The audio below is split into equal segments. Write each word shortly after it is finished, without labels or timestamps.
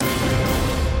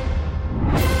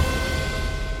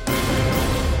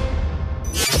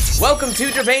welcome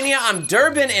to Durbania. I'm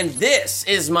Durbin, and this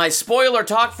is my spoiler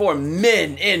talk for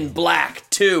Men in Black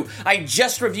 2. I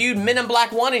just reviewed Men in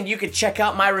Black 1, and you can check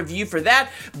out my review for that,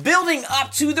 building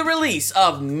up to the release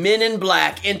of Men in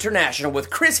Black International with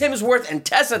Chris Hemsworth and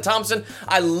Tessa Thompson.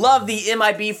 I love the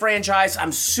MIB franchise.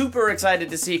 I'm super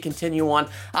excited to see it continue on.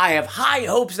 I have high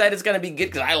hopes that it's going to be good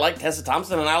because I like Tessa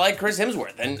Thompson and I like Chris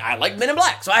Hemsworth and I like Men in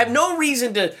Black. So I have no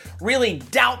reason to really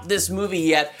doubt this movie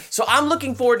yet. So I'm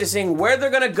looking forward to seeing where they're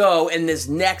going to go in this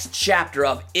next chapter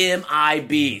of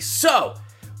MIB. So,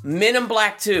 Men in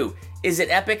Black 2. Is it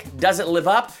epic? Does it live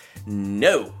up?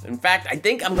 No. In fact, I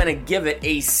think I'm going to give it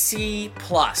a C+.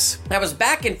 I was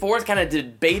back and forth kind of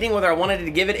debating whether I wanted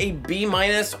to give it a B-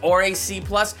 or a C+,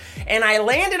 and I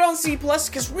landed on C+,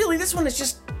 because really this one is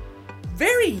just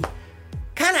very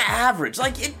kind of average.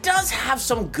 Like, it does have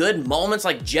some good moments,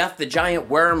 like Jeff the giant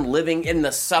worm living in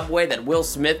the subway that Will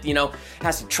Smith,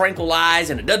 has to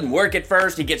tranquilize, and it doesn't work at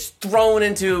first. He gets thrown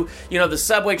into, the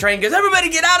subway train, goes, everybody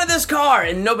get out of this car,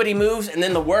 and nobody moves, and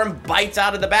then the worm bites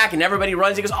out of the back, and everybody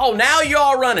runs. He goes, oh, now you're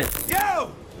all running.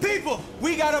 Yo, people,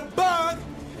 we got a bug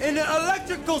in the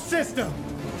electrical system.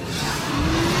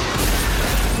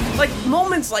 Like,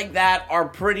 moments like that are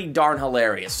pretty darn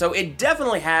hilarious. So it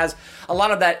definitely has a lot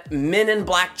of that Men in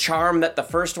Black charm that the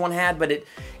first one had, but it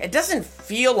doesn't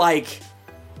feel like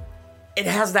it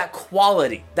has that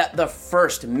quality that the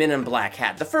first Men in Black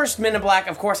had. The first Men in Black,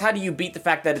 of course, how do you beat the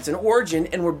fact that it's an origin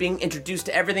and we're being introduced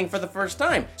to everything for the first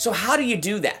time? So how do you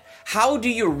do that? How do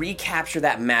you recapture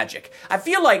that magic? I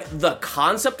feel like the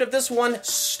concept of this one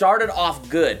started off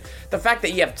good. The fact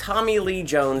that you have Tommy Lee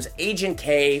Jones, Agent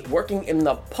K, working in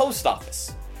the post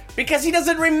office. Because he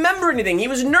doesn't remember anything. He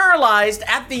was neuralized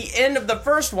at the end of the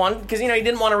first one because, he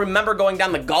didn't want to remember going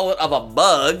down the gullet of a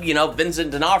bug,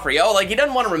 Vincent D'Onofrio. Like, he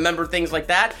doesn't want to remember things like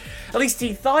that. At least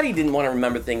he thought he didn't want to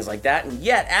remember things like that. And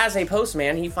yet, as a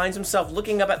postman, he finds himself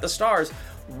looking up at the stars,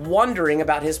 wondering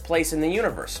about his place in the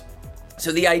universe.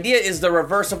 So the idea is the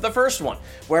reverse of the first one,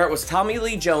 where it was Tommy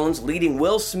Lee Jones leading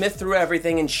Will Smith through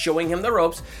everything and showing him the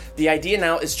ropes. The idea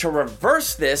now is to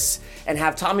reverse this and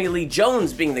have Tommy Lee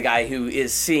Jones being the guy who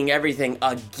is seeing everything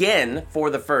again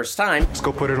for the first time. Let's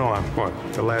go put it on. What?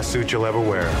 The last suit you'll ever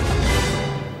wear.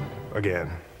 Again.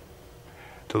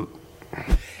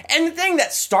 And the thing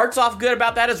that starts off good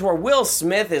about that is where Will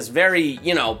Smith is very,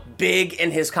 big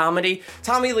in his comedy.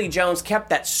 Tommy Lee Jones kept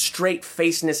that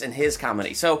straight-facedness in his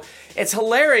comedy. So it's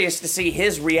hilarious to see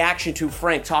his reaction to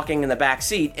Frank talking in the back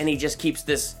seat, and he just keeps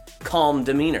this calm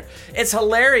demeanor. It's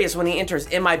hilarious when he enters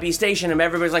MIB station and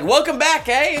everybody's like, welcome back,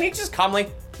 eh? And he just calmly,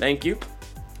 thank you.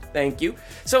 Thank you.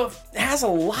 So it has a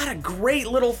lot of great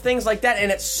little things like that,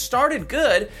 and it started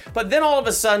good, but then all of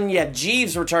a sudden you have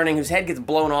Jeeves returning, whose head gets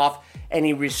blown off, and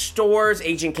he restores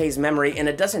Agent K's memory, and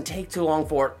it doesn't take too long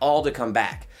for it all to come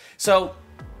back. So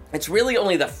it's really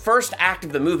only the first act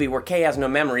of the movie where K has no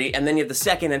memory, and then you have the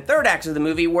second and third acts of the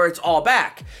movie where it's all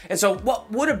back. And so what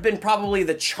would have been probably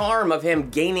the charm of him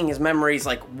gaining his memories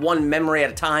like one memory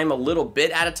at a time, a little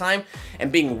bit at a time,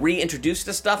 and being reintroduced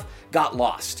to stuff, got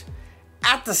lost.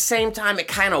 At the same time, it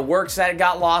kind of works that it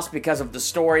got lost because of the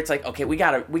story. It's like, okay, we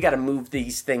gotta move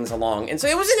these things along. And so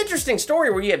it was an interesting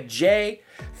story where you have Jay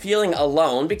feeling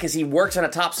alone because he works in a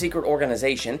top secret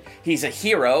organization. He's a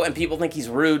hero, and people think he's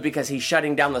rude because he's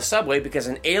shutting down the subway because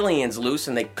an alien's loose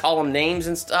and they call him names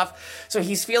and stuff. So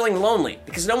he's feeling lonely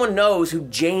because no one knows who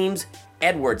James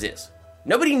Edwards is.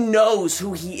 Nobody knows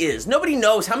who he is. Nobody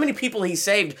knows how many people he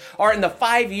saved, or in the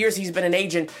 5 years he's been an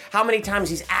agent, how many times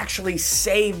he's actually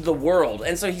saved the world.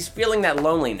 And so he's feeling that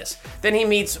loneliness. Then he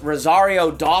meets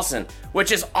Rosario Dawson,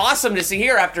 which is awesome to see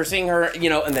here after seeing her,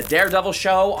 in the Daredevil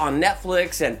show on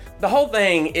Netflix. And the whole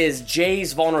thing is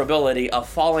Jay's vulnerability of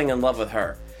falling in love with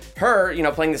her. Her,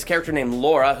 playing this character named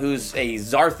Laura, who's a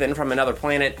Zarthan from another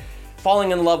planet,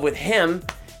 falling in love with him.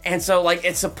 And so,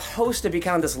 it's supposed to be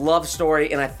kind of this love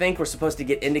story, and I think we're supposed to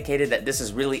get indicated that this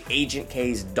is really Agent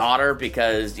K's daughter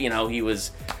because, he was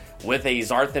with a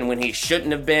Zarthan when he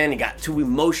shouldn't have been. He got too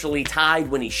emotionally tied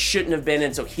when he shouldn't have been,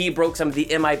 and so he broke some of the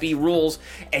MIB rules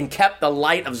and kept the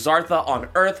light of Zartha on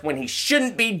Earth when he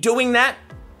shouldn't be doing that.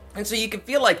 And so you can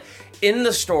feel like in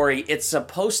the story, it's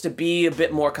supposed to be a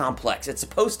bit more complex. It's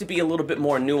supposed to be a little bit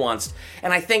more nuanced.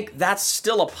 And I think that's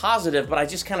still a positive, but I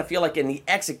just kind of feel like in the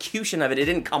execution of it, it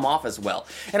didn't come off as well.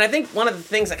 And I think one of the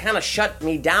things that kind of shut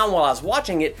me down while I was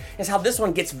watching it is how this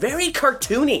one gets very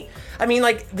cartoony. I mean,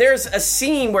 there's a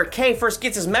scene where Kay first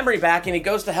gets his memory back and he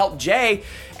goes to help Jay,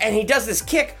 and he does this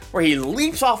kick where he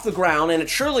leaps off the ground, and it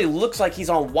surely looks like he's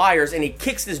on wires, and he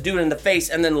kicks this dude in the face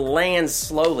and then lands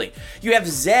slowly. You have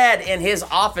Zed in his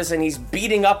office, and he's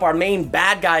beating up our main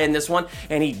bad guy in this one,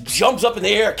 and he jumps up in the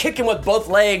air, kicking with both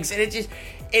legs, and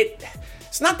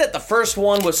It's not that the first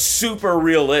one was super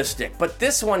realistic, but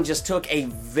this one just took a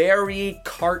very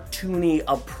cartoony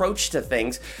approach to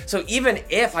things. So even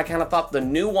if I kind of thought the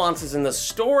nuances in the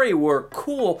story were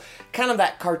cool, kind of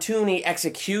that cartoony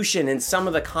execution and some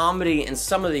of the comedy and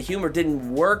some of the humor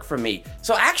didn't work for me.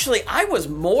 So actually, I was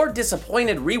more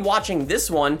disappointed rewatching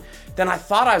this one than I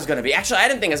thought I was going to be. Actually, I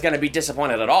didn't think I was going to be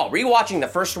disappointed at all. Rewatching the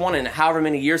first one in however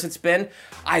many years it's been,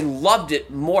 I loved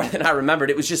it more than I remembered.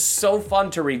 It was just so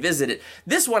fun to revisit it.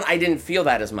 This one, I didn't feel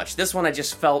that as much. This one, I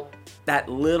just felt that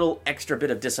little extra bit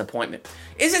of disappointment.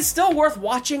 Is it still worth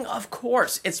watching? Of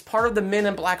course. It's part of the Men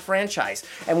in Black franchise,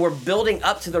 and we're building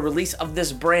up to the release of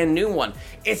this brand new one.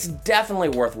 It's definitely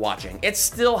worth watching. It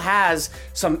still has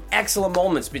some excellent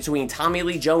moments between Tommy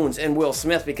Lee Jones and Will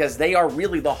Smith because they are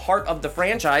really the heart of the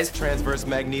franchise. Transverse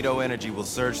magneto energy will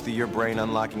surge through your brain,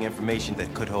 unlocking information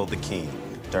that could hold the key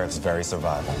to Earth's very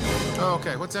survival. Oh,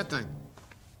 okay. What's that thing?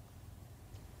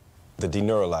 The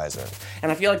deneuralizer.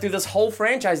 And I feel like through this whole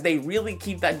franchise, they really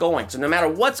keep that going. So no matter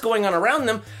what's going on around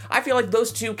them, I feel like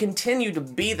those two continue to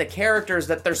be the characters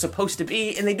that they're supposed to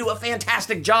be, and they do a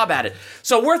fantastic job at it.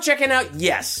 So worth checking out,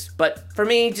 yes. But for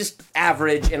me, just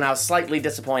average, and I was slightly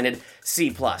disappointed,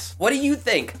 C+. What do you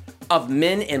think of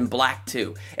Men in Black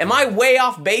 2? Am I way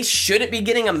off base? Should it be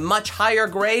getting a much higher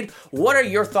grade? What are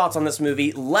your thoughts on this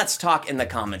movie? Let's talk in the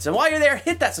comments. And while you're there,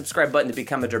 hit that subscribe button to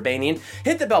become a Durbanian.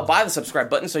 Hit the bell by the subscribe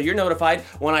button so you're notified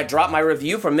when I drop my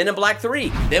review for Men in Black 3.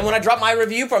 Then when I drop my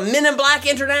review for Men in Black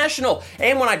International.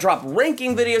 And when I drop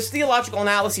ranking videos, theological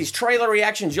analyses, trailer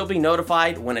reactions, you'll be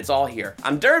notified when it's all here.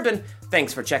 I'm Durbin.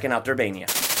 Thanks for checking out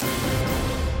Durbania.